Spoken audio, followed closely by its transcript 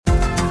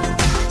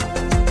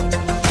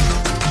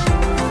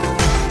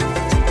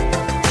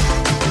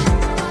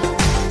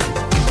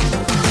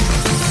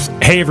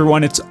Hey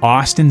everyone, it's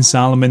Austin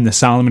Solomon, the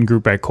Solomon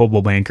Group at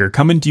Coldwell Banker,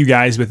 coming to you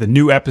guys with a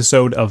new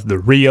episode of the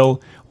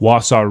Real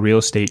Wausau Real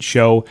Estate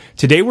Show.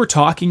 Today we're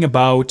talking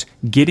about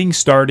getting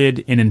started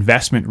in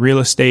investment real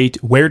estate,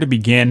 where to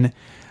begin,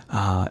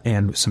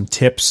 and some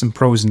tips, some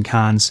pros and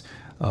cons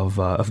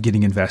of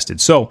getting invested.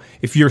 So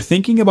if you're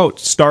thinking about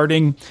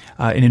starting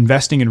and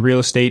investing in real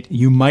estate,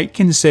 you might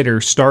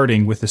consider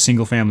starting with a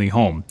single family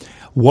home.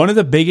 One of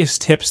the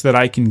biggest tips that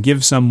I can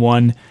give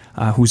someone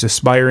who's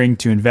aspiring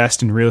to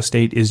invest in real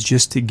estate is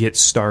just to get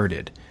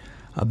started.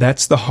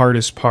 That's the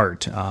hardest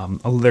part.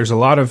 There's a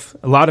lot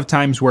of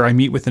times where I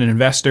meet with an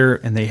investor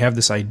and they have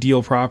this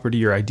ideal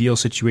property or ideal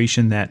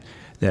situation that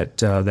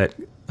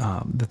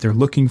they're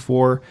looking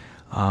for,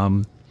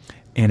 and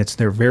it's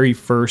their very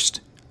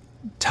first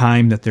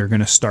time that they're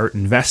going to start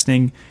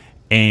investing,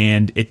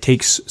 and it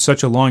takes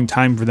such a long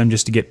time for them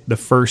just to get the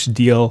first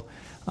deal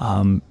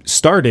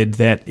started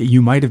that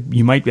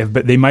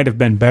they might have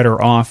been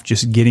better off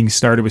just getting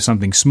started with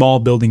something small,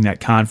 building that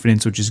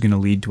confidence, which is going to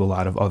lead to a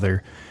lot of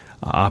other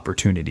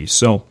opportunities.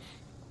 So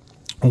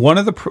one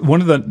of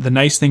the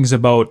nice things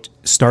about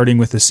starting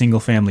with a single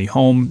family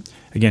home,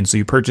 again, so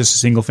you purchase a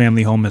single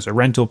family home as a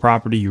rental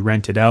property, you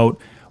rent it out.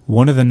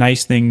 One of the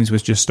nice things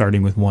with just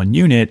starting with one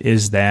unit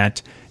is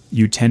that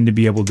you tend to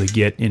be able to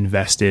get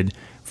invested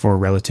for a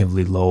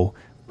relatively low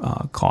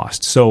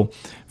cost. So,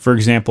 for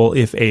example,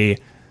 if a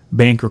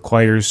bank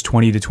requires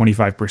 20 to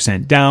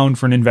 25% down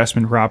for an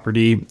investment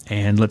property,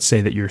 and let's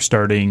say that you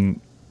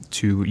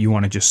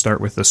want to just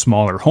start with a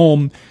smaller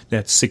home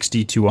that's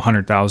 $60,000 to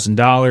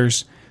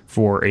 $100,000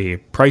 for a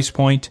price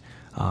point,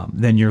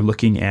 then you're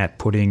looking at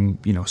putting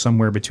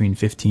somewhere between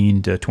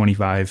 $15,000 to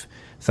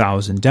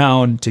 $25,000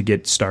 down to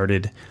get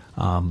started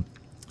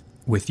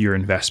with your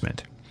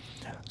investment.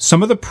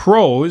 Some of the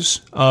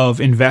pros of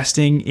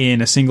investing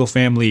in a single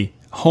family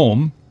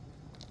home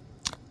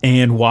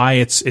and why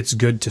it's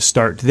good to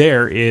start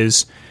there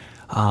is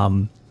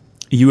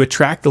you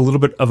attract a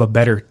little bit of a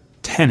better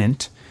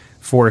tenant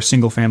for a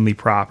single family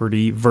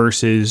property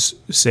versus,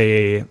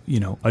 say,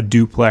 a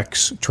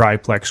duplex,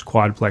 triplex,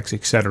 quadplex,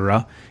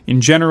 etc. In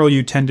general,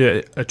 you tend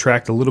to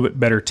attract a little bit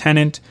better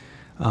tenant.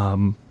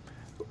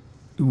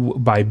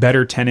 By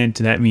better tenant,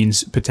 that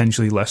means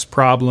potentially less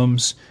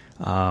problems.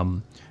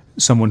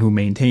 Someone who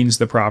maintains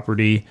the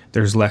property,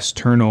 there's less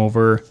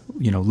turnover,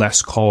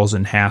 less calls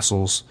and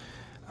hassles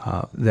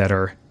that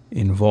are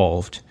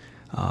involved.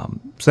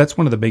 So that's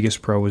one of the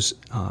biggest pros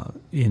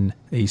in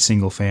a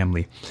single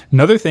family.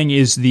 Another thing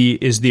is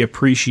the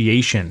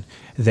appreciation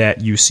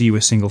that you see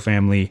with single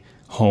family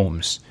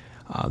homes.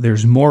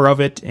 There's more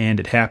of it, and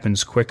it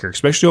happens quicker,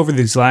 especially over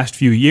these last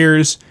few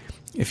years.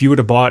 If you would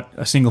have bought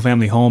a single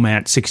family home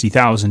at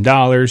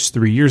 $60,000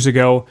 3 years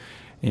ago,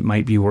 it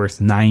might be worth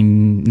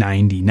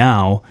 $990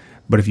 now.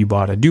 But if you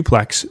bought a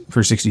duplex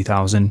for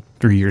 $60,000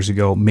 3 years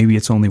ago, maybe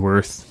it's only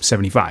worth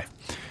 $75,000.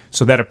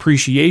 So that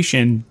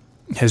appreciation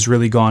has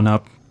really gone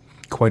up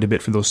quite a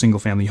bit for those single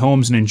family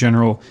homes. And in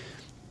general,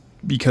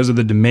 because of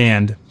the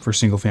demand for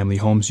single family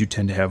homes, you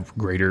tend to have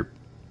greater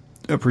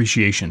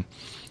appreciation.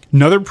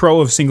 Another pro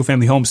of single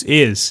family homes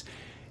is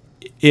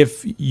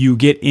if you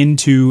get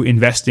into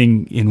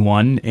investing in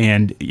one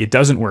and it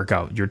doesn't work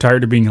out, you're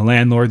tired of being a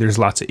landlord, there's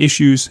lots of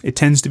issues, it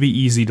tends to be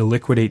easy to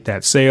liquidate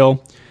that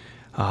sale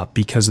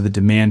because of the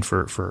demand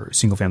for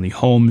single-family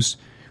homes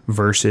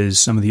versus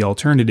some of the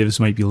alternatives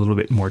might be a little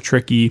bit more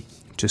tricky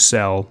to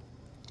sell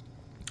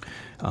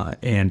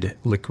and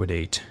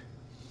liquidate.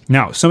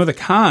 Now, some of the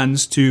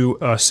cons to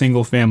a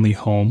single-family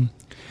home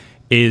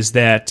is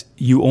that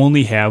you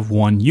only have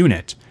one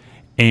unit,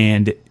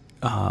 and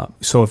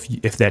so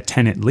if that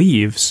tenant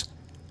leaves,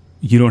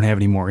 you don't have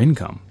any more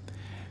income.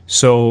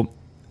 So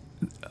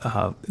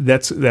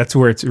that's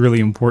where it's really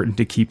important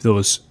to keep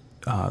those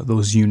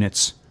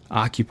units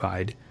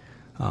occupied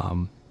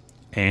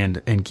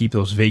and keep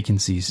those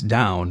vacancies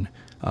down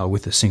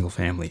with a single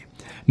family.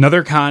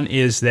 Another con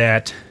is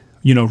that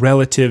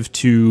relative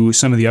to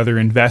some of the other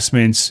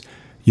investments,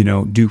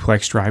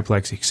 duplex,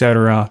 triplex,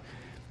 etc.,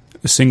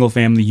 a single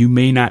family, you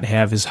may not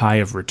have as high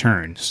of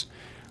returns.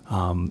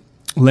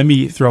 Let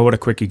me throw out a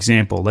quick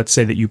example. Let's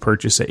say that you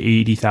purchase an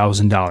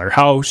 $80,000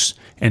 house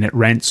and it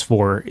rents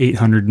for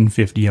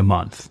 $850 a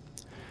month,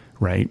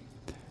 right?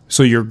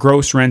 So your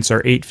gross rents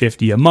are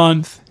 $850 a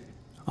month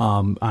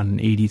on an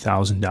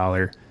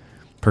 $80,000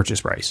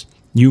 purchase price.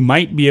 You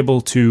might be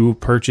able to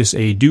purchase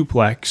a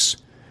duplex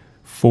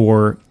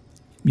for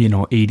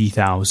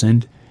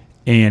 $80,000,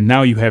 and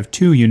now you have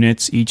two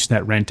units each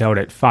that rent out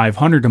at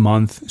 $500 a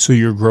month. So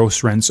your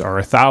gross rents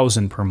are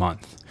 $1,000 per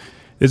month.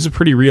 This is a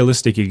pretty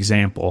realistic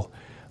example.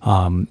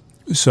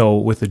 So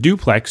with a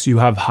duplex, you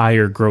have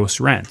higher gross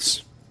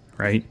rents,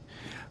 right?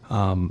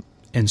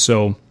 And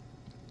so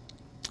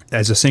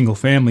as a single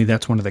family,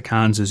 that's one of the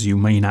cons is you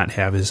may not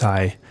have as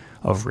high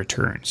of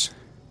returns.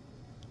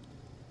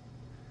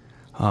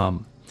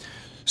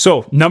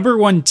 So number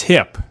one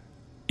tip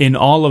in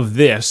all of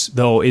this,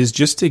 though, is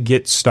just to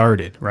get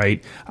started,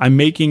 right? I'm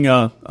making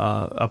a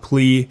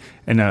plea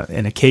and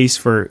a case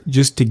for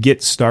just to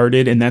get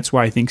started, and that's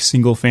why I think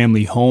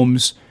single-family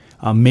homes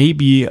may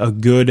be a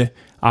good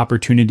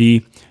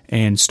opportunity,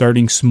 and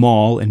starting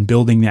small and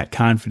building that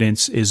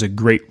confidence is a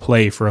great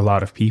play for a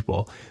lot of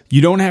people.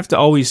 You don't have to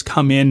always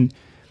come in,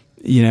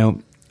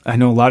 I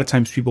know a lot of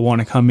times people want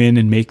to come in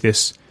and make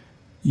this,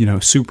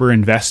 super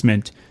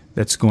investment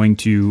that's going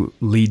to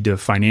lead to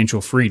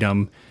financial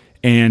freedom.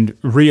 And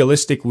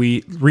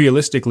realistically,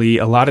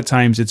 a lot of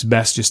times it's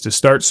best just to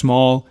start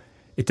small.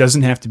 It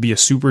doesn't have to be a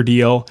super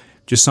deal,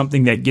 just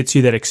something that gets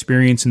you that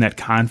experience and that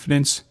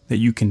confidence that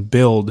you can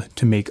build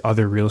to make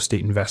other real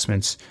estate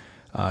investments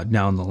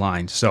down the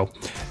line. So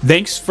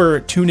thanks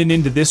for tuning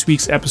into this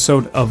week's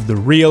episode of The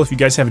Real. If you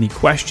guys have any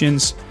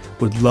questions,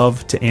 would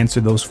love to answer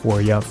those for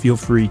you. Feel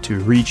free to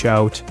reach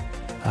out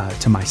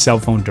to my cell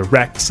phone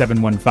direct,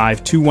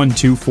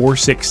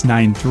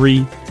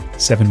 715-212-4693,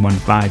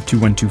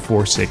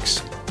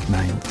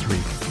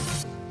 715-212-4693.